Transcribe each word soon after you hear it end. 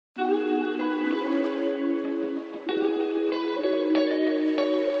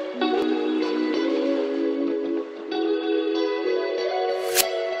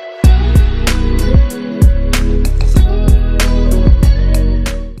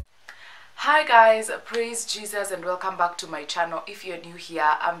Hi guys, praise Jesus and welcome back to my channel. If you're new here,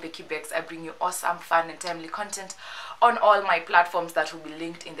 I'm Beckybecks. I bring you awesome, fun and timely content on all my platforms that will be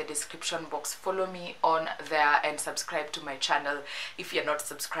linked in the description box. Follow me on there and subscribe to my channel if you're not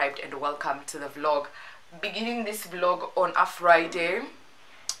subscribed, and welcome to the vlog. Beginning this vlog on a Friday.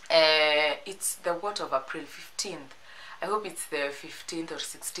 It's the what of April 15th. I hope it's the 15th or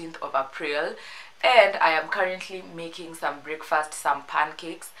 16th of April, and I am currently making some breakfast, some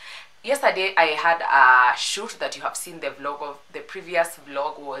pancakes. Yesterday I had a shoot that you have seen. The vlog of the previous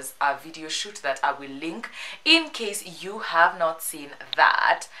vlog was a video shoot that I will link in case you have not seen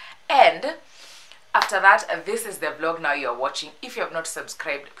that. And after that, this is the vlog now you're watching. If you have not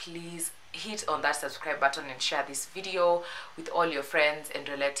subscribed, please hit on that subscribe button and share this video with all your friends and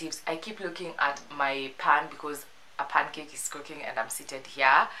relatives. I keep looking at my pan because a pancake is cooking and I'm seated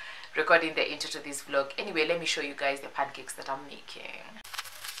here recording the intro to this vlog. Anyway, let me show you guys the pancakes that I'm making.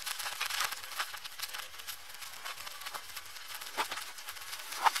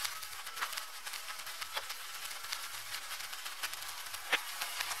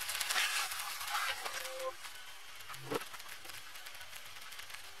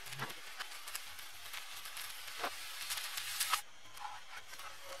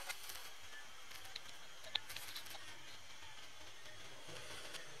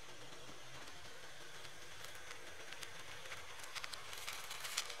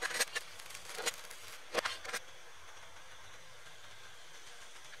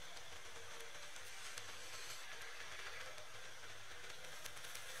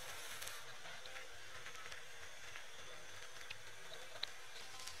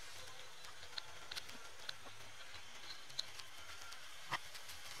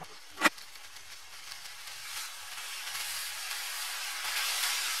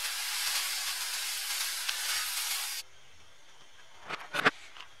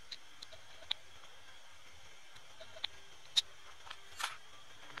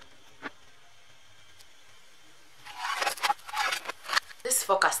 This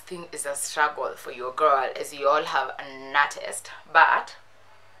focus thing is a struggle for your girl, as you all have noticed, but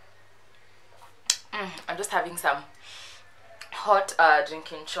I'm just having some hot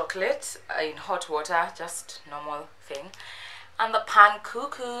drinking chocolate in hot water, just normal thing, and the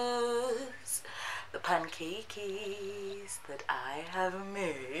pancakes that I have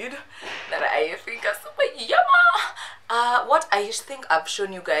made that I think are super yummy. What I think I've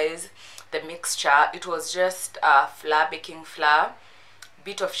shown you guys the mixture. It was just flour, baking flour,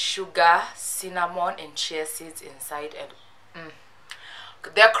 bit of sugar, cinnamon and chia seeds inside, and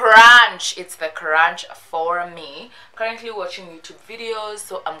the crunch, it's the crunch for me. Currently watching YouTube videos,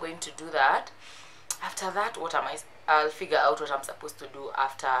 so I'm going to do that. After that, I'll figure out what I'm supposed to do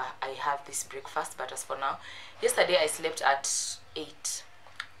after I have this breakfast. But as for now, yesterday I slept at 8.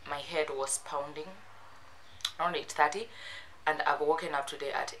 My head was pounding around 8:30, and I've woken up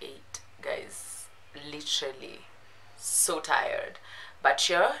today at 8, guys. Literally so tired. But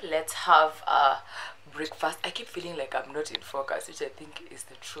sure, let's have a breakfast. I keep feeling like I'm not in focus, which I think is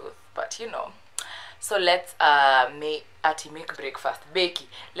the truth, but you know. So let's make breakfast. Becky,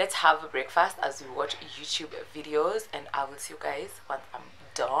 let's have a breakfast as we watch YouTube videos, and I will see you guys once I'm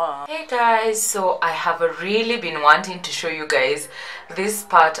done. Hey guys, so I have really been wanting to show you guys this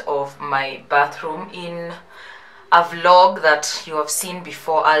part of my bathroom in a vlog that you have seen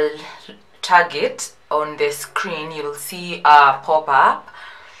before. I'll tag it on the screen. You'll see a pop-up.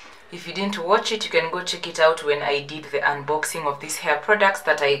 If you didn't watch it, you can go check it out when I did the unboxing of these hair products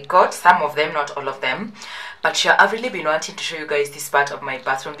that I got. Some of them, not all of them. But yeah, I've really been wanting to show you guys this part of my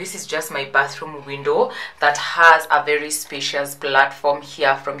bathroom. This is just my bathroom window that has a very spacious platform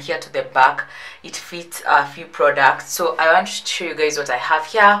here. From here to the back, it fits a few products. So I want to show you guys what I have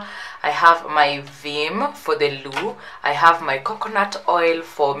here. I have my Vim for the loo. I have my coconut oil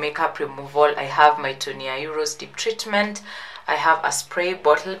for makeup removal. I have my Tonia Euros deep treatment. I have a spray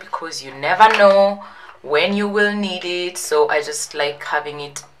bottle because you never know when you will need it, so I just like having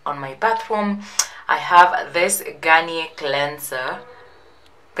it on my bathroom. I have this Garnier cleanser.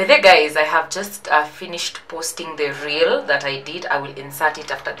 But there guys, I have just finished posting the reel that I did. I will insert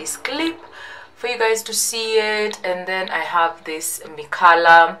it after this clip for you guys to see it. And then I have this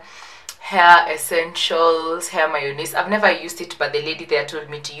Mikala hair essentials, hair mayonnaise. I've never used it, but the lady there told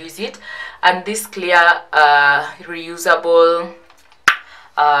me to use it. And this clear reusable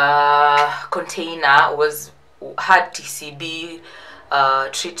container had TCB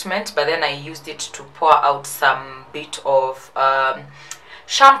treatment, but then I used it to pour out some bit of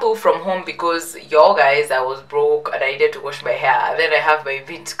shampoo from home because yo guys, I was broke and I needed to wash my hair. Then I have my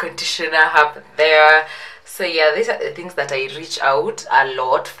mint conditioner up there, So yeah, these are the things that I reach out a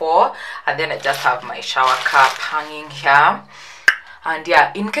lot for. And then I just have my shower cap hanging here. And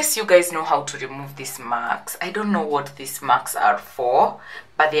yeah, in case you guys know how to remove these marks, I don't know what these marks are for,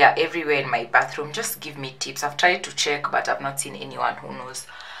 but they are everywhere in my bathroom. Just give me tips. I've tried to check, but I've not seen anyone who knows,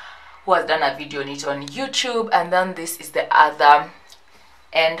 who has done a video on it on YouTube. And then this is the other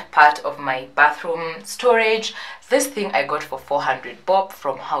end part of my bathroom storage. This thing I got for 400 bob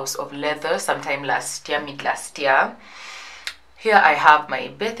from House of Leather sometime last year, mid last year. Here I have my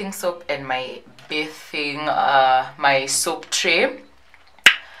bathing soap and my my soap tray.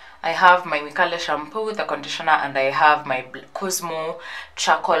 I have my Mikale shampoo, the conditioner, and I have my Cosmo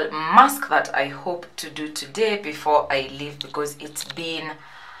charcoal mask that I hope to do today before I leave, because it's been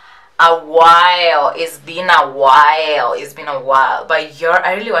a while. It's been a while. But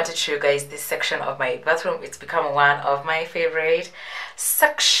I really wanted to show you guys this section of my bathroom. It's become one of my favorite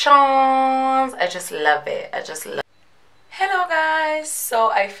sections. I just love it. Hello guys, so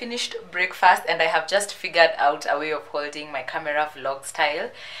I finished breakfast and I have just figured out a way of holding my camera vlog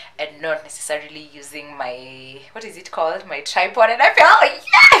style and not necessarily using my, what is it called, my tripod. And I feel like,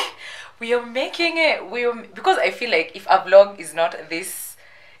 yeah, we are making it. Because I feel like if a vlog is not this,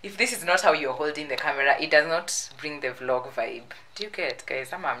 if this is not how you're holding the camera, it does not bring the vlog vibe. Do you get,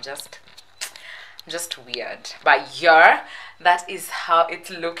 guys? I'm just weird. But yeah, that is how it's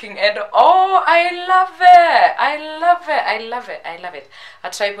looking, and oh, I love it. A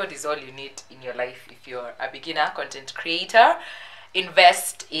tripod is all you need in your life. If you're a beginner content creator,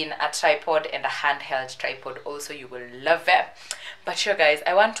 invest in a tripod and a handheld tripod also. You will love it. But sure guys,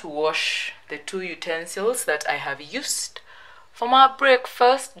 I want to wash the 2 utensils that I have used for my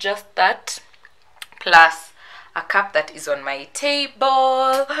breakfast. Just that, plus a cup that is on my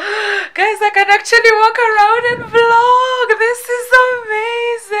table. Guys, I can actually walk around and vlog. This is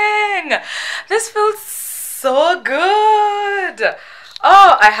amazing. This feels so good.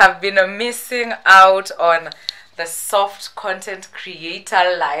 Oh, I have been missing out on the soft content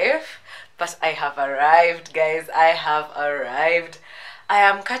creator life, but I have arrived, guys. I have arrived. I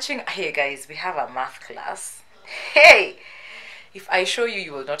am catching, hey guys, we have a math class. Hey, if I show you,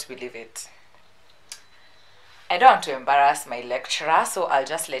 you will not believe it. I don't want to embarrass my lecturer, so I'll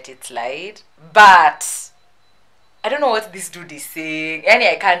just let it slide. But I don't know what this dude is saying.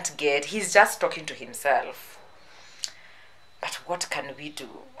 I can't get. He's just talking to himself. But what can we do?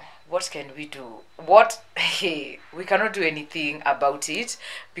 Hey, we cannot do anything about it,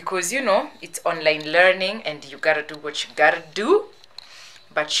 because you know it's online learning and you gotta do what you gotta do.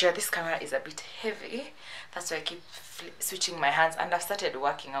 But sure, this camera is a bit heavy. That's why I keep switching my hands, and I've started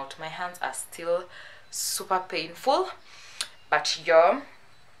working out. My hands are still super painful. But yeah,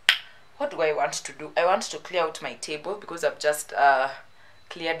 what do I want to do? I want to clear out my table, because I've just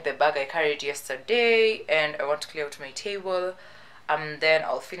cleared the bag I carried yesterday, and I want to clear out my table. Then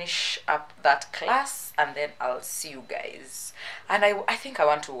I'll finish up that class, and then I'll see you guys. And I think I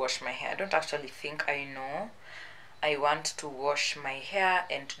want to wash my hair. I don't actually think I know. I want to wash my hair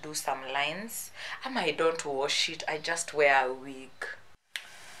and do some lines. I don't wash it, I just wear a wig.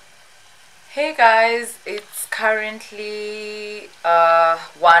 Hey guys, it's currently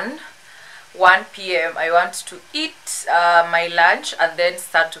 1 p.m. I want to eat my lunch and then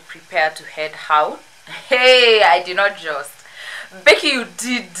start to prepare to head out. Hey, I did not just. Becky, you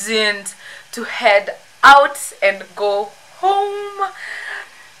didn't. To head out and go home.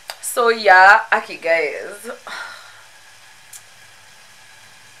 So yeah, okay guys.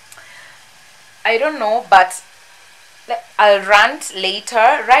 I don't know, but I'll rant later.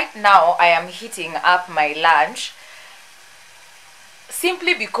 Right now I am heating up my lunch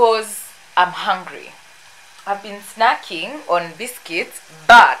simply because I'm hungry. I've been snacking on biscuits,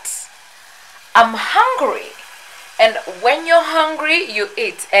 but I'm hungry. And when you're hungry, you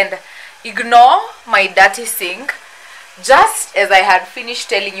eat. And ignore my dirty sink. Just as I had finished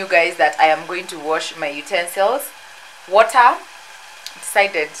telling you guys that I am going to wash my utensils, water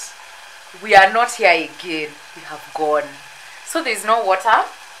decided we are not here again. We have gone. So there's no water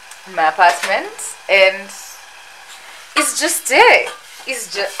in my apartment, and it's just there.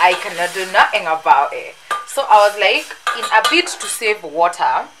 It's just, I cannot do nothing about it. So I was like, in a bid to save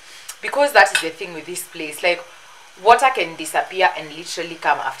water, because that is the thing with this place, like water can disappear and literally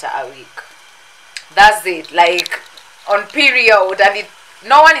come after a week. That's it, like on period, and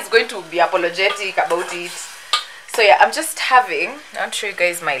no one is going to be apologetic about it. So yeah, I'm just having, I'll show you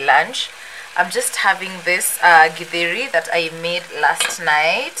guys my lunch. I'm just having this githeri that I made last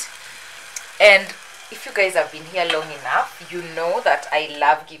night. And if you guys have been here long enough, you know that I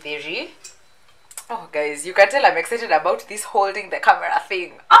love githeri. Oh guys, you can tell I'm excited about this holding the camera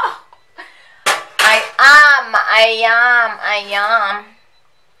thing. Oh! I am.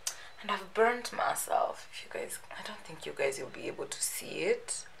 And I've burnt myself. If you guys, I don't think you guys will be able to see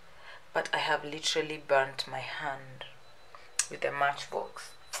it, but I have literally burnt my hand with a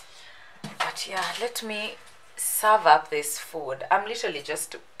matchbox. But yeah, let me serve up this food. I'm literally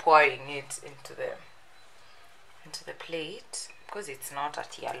just pouring it into the plate because it's not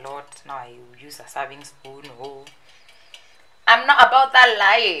at a lot. Now I use a serving spoon. Oh, I'm not about that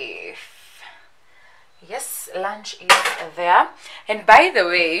life. Yes, lunch is there. And by the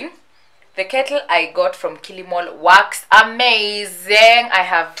way, the kettle I got from Kilimall works amazing. I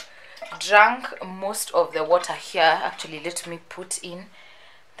have drank most of the water here. Actually, let me put in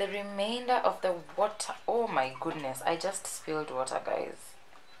the remainder of the water. Oh my goodness, I just spilled water, guys.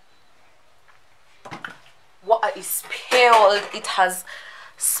 Water is spilled. It has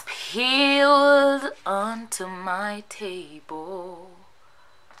spilled onto my table.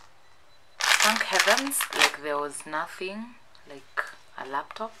 Thank heavens, like there was nothing, like a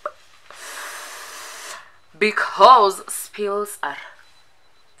laptop. Because spills are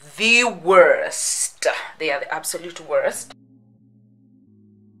the worst. They are the absolute worst.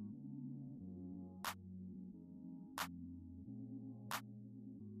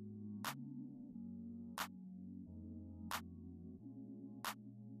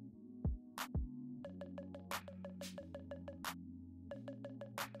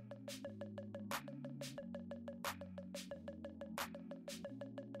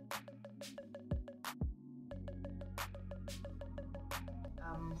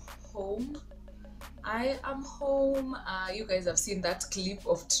 Home. I am home. You guys have seen that clip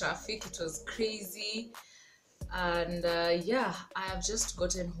of traffic. It was crazy. And yeah, I have just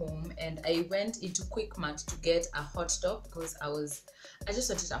gotten home and I went into Quick Mart to get a hot dog because I just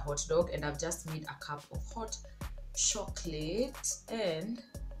wanted a hot dog, and I've just made a cup of hot chocolate and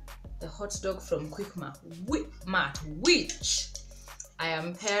the hot dog from Quick Mart, which I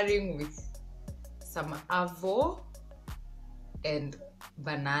am pairing with some avo and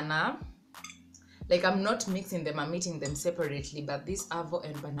banana. Like, I'm not mixing them, I'm eating them separately, but this avo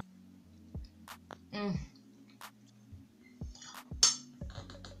and banana.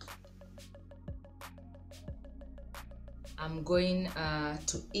 I'm going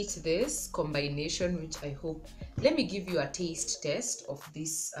to eat this combination, which I hope. Let me give you a taste test of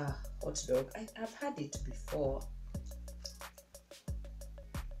this hot dog. I've had it before.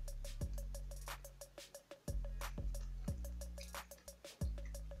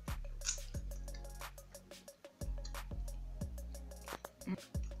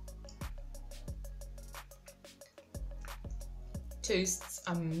 Tastes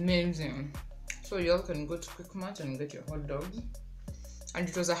amazing. So y'all can go to Quick Mart and get your hot dog. And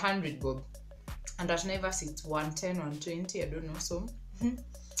it was 100 bob. And at Naivas it's 110, 120, I don't know. So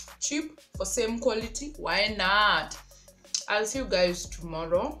cheap for same quality. Why not? I'll see you guys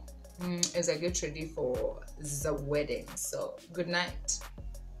tomorrow as I get ready for the wedding. So good night.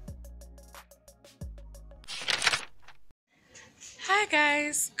 Hi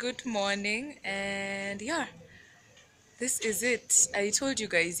guys, good morning. And yeah, this is it. I told you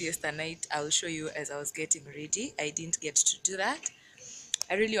guys yesterday night I'll show you as I was getting ready. I didn't get to do that.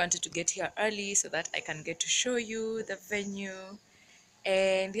 I really wanted to get here early so that I can get to show you the venue.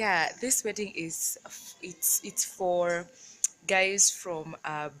 And yeah, this wedding is it's for guys from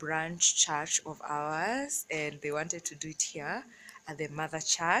a branch church of ours, and they wanted to do it here at the mother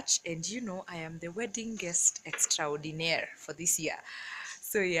church. And you know, I am the wedding guest extraordinaire for this year.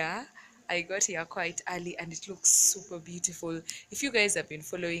 So yeah, I got here quite early and it looks super beautiful. If you guys have been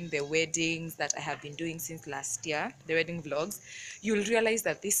following the weddings that I have been doing since last year, the wedding vlogs, you'll realize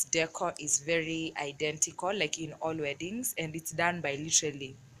that this decor is very identical, like in all weddings, and it's done by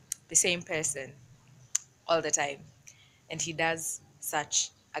literally the same person all the time. And he does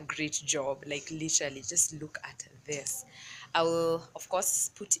such a great job, like literally just look at this. I will of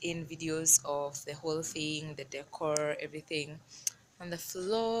course put in videos of the whole thing, the decor, everything on the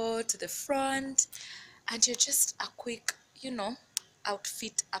floor to the front, and you're just a quick, you know,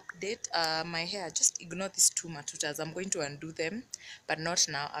 outfit update. My hair, just ignore these two matutas, I'm going to undo them, but not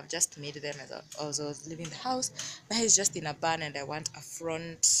now. I've just made them as I was leaving the house. My hair is just in a bun and I want a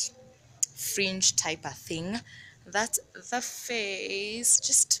front fringe type of thing that the face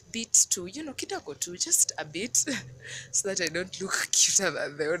just beats to, you know, kidogo too, just a bit so that I don't look cuter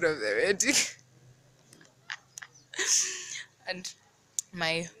than the one of the wedding. And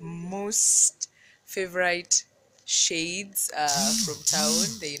my most favorite shades from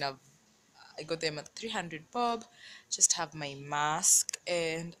town, I got them at 300 bob. Just have my mask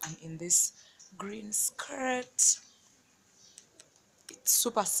and I'm in this green skirt. It's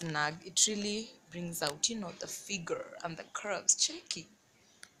super snug. It really brings out, you know, the figure and the curves. Checky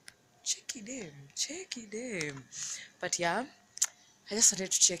them. But yeah, I just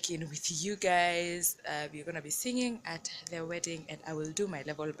wanted to check in with you guys. We're gonna be singing at their wedding, and I will do my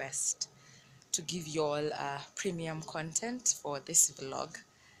level best to give you all premium content for this vlog.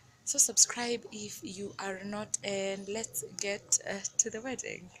 So subscribe if you are not, and let's get to the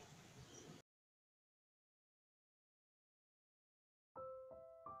wedding.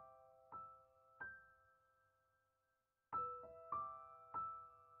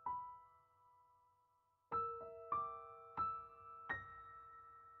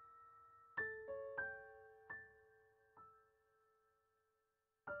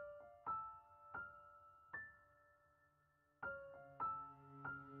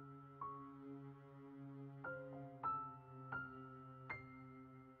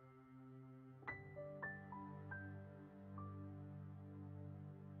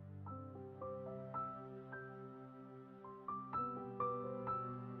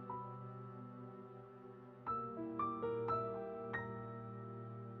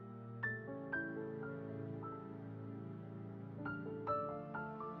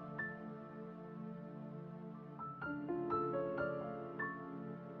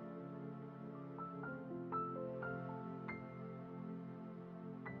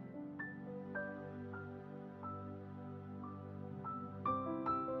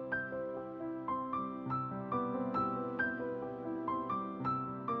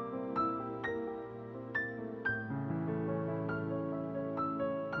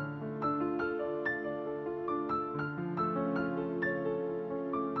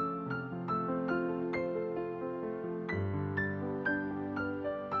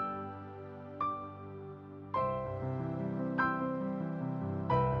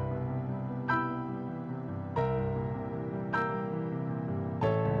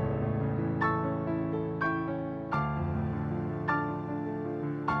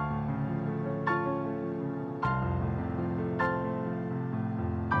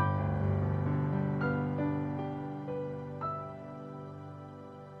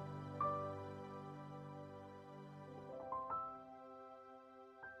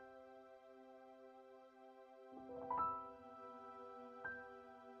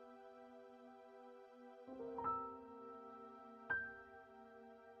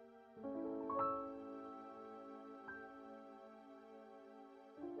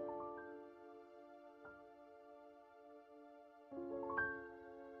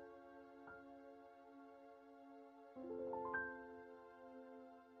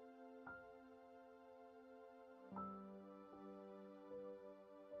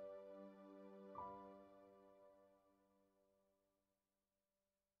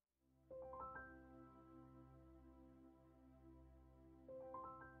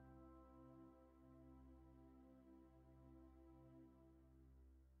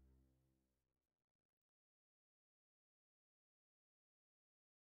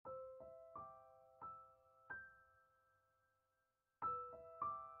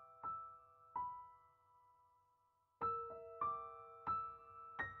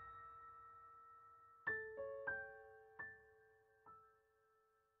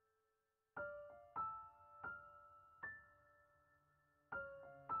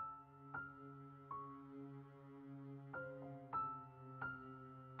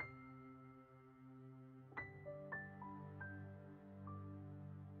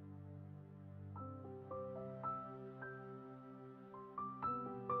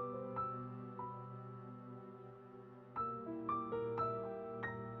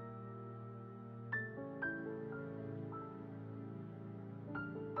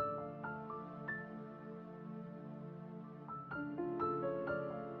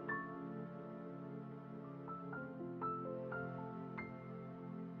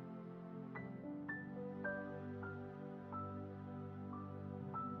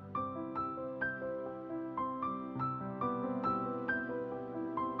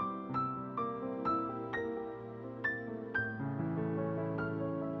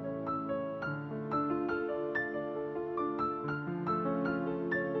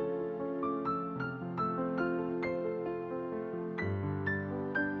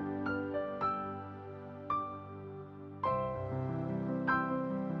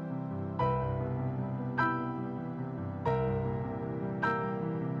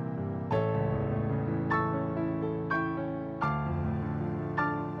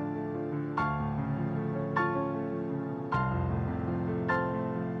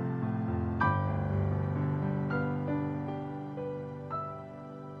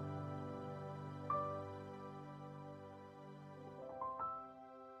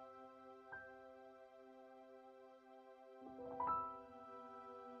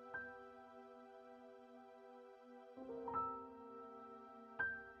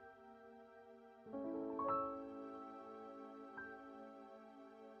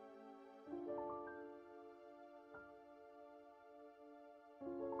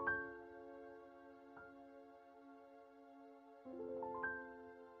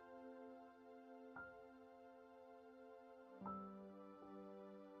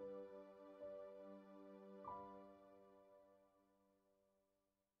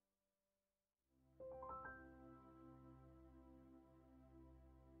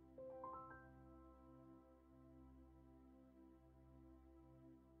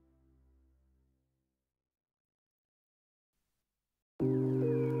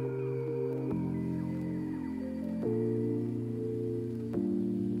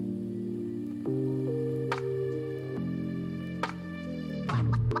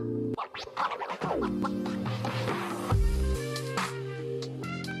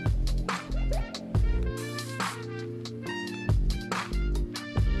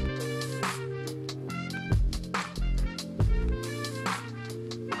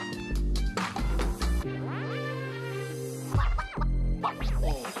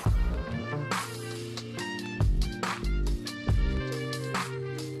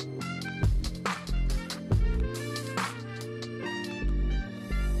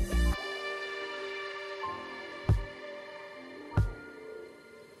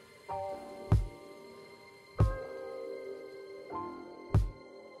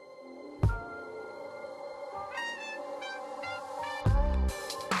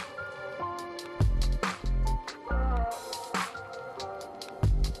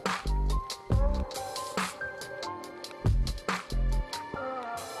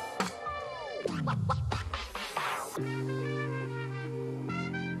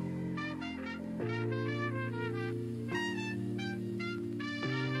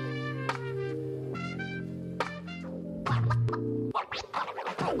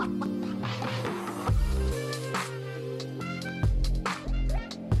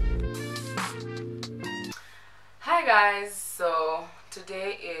 guys, so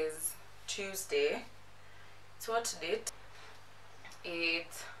today is Tuesday. So what date?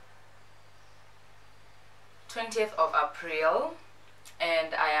 It's 20th of April,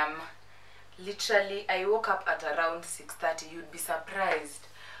 and I woke up at around 6:30. You'd be surprised.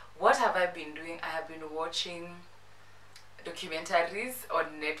 What have I been doing? I have been watching documentaries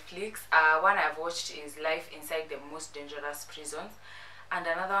on Netflix. One I've watched is Life Inside the Most Dangerous Prisons, and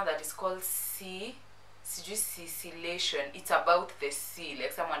another one that is called Cecilation. It's about the sea.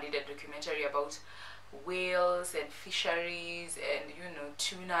 Like someone did a documentary about whales and fisheries and, you know,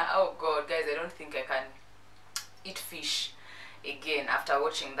 tuna. Oh god, guys, I don't think I can eat fish again after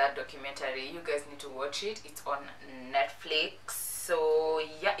watching that documentary. You guys need to watch it. It's on Netflix. So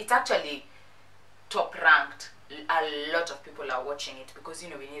yeah, it's actually top ranked. A lot of people are watching it because, you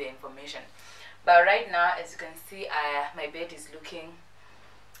know, we need the information. But right now, as you can see, my bed is looking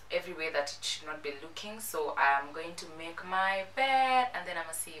every way that it should not be looking. So I'm going to make my bed, and then I'm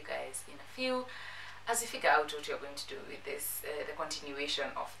gonna see you guys in a few as you figure out what you're going to do with this, the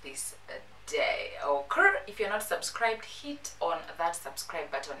continuation of this day. Okay, if you're not subscribed, hit on that subscribe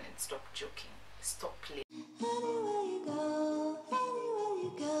button and stop joking, stop playing. Anywhere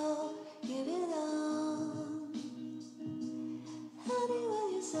you go, you belong. Anywhere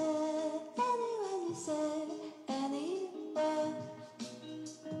you say, anywhere.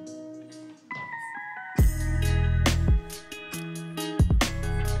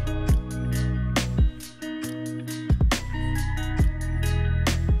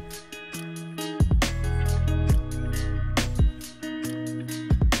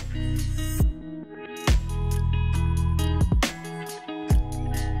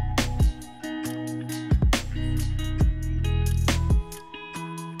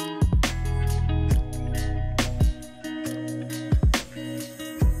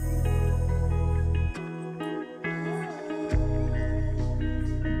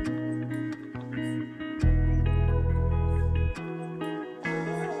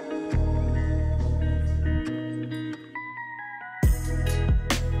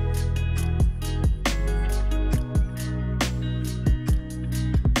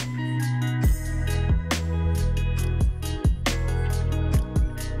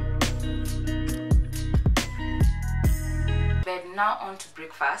 Now on to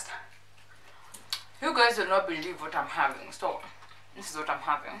breakfast. You guys will not believe what I'm having. So this is what I'm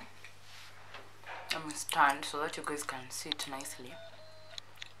having. Let me stand so that you guys can see it nicely.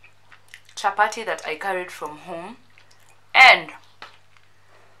 Chapati that I carried from home, and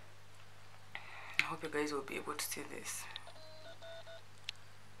I hope you guys will be able to see this.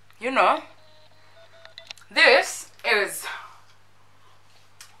 You know, this is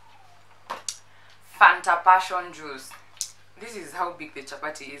Fanta passion juice. This is how big the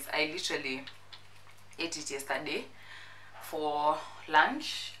chapati is. I literally ate it yesterday for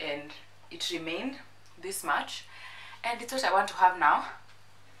lunch and it remained this much, and it's what I want to have now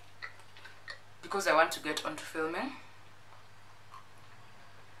because I want to get onto filming.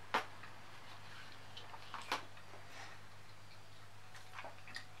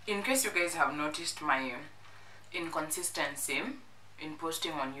 In case you guys have noticed my inconsistency in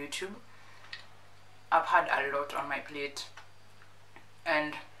posting on YouTube, I've had a lot on my plate,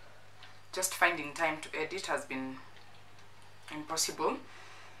 and just finding time to edit has been impossible.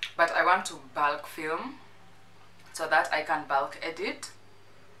 But I want to bulk film so that I can bulk edit.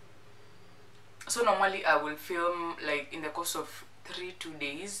 So normally I will film like in the course of 2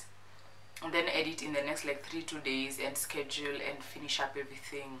 days, and then edit in the next like 2 days, and schedule and finish up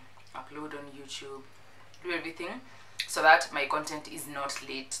everything, upload on YouTube, do everything, so that my content is not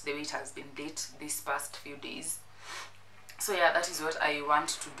late the way it has been late these past few days. So yeah, that is what I want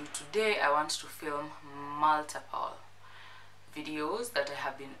to do today. I want to film multiple videos that I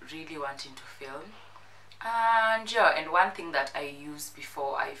have been really wanting to film. And yeah, and one thing that I use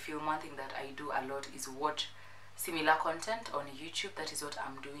before I film, one thing that I do a lot is watch similar content on YouTube. That is what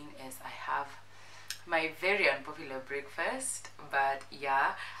I'm doing as I have my very unpopular breakfast. But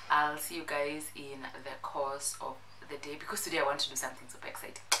yeah, I'll see you guys in the course of the day, because today I want to do something super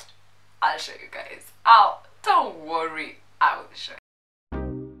exciting. I'll show you guys. Don't worry, I will show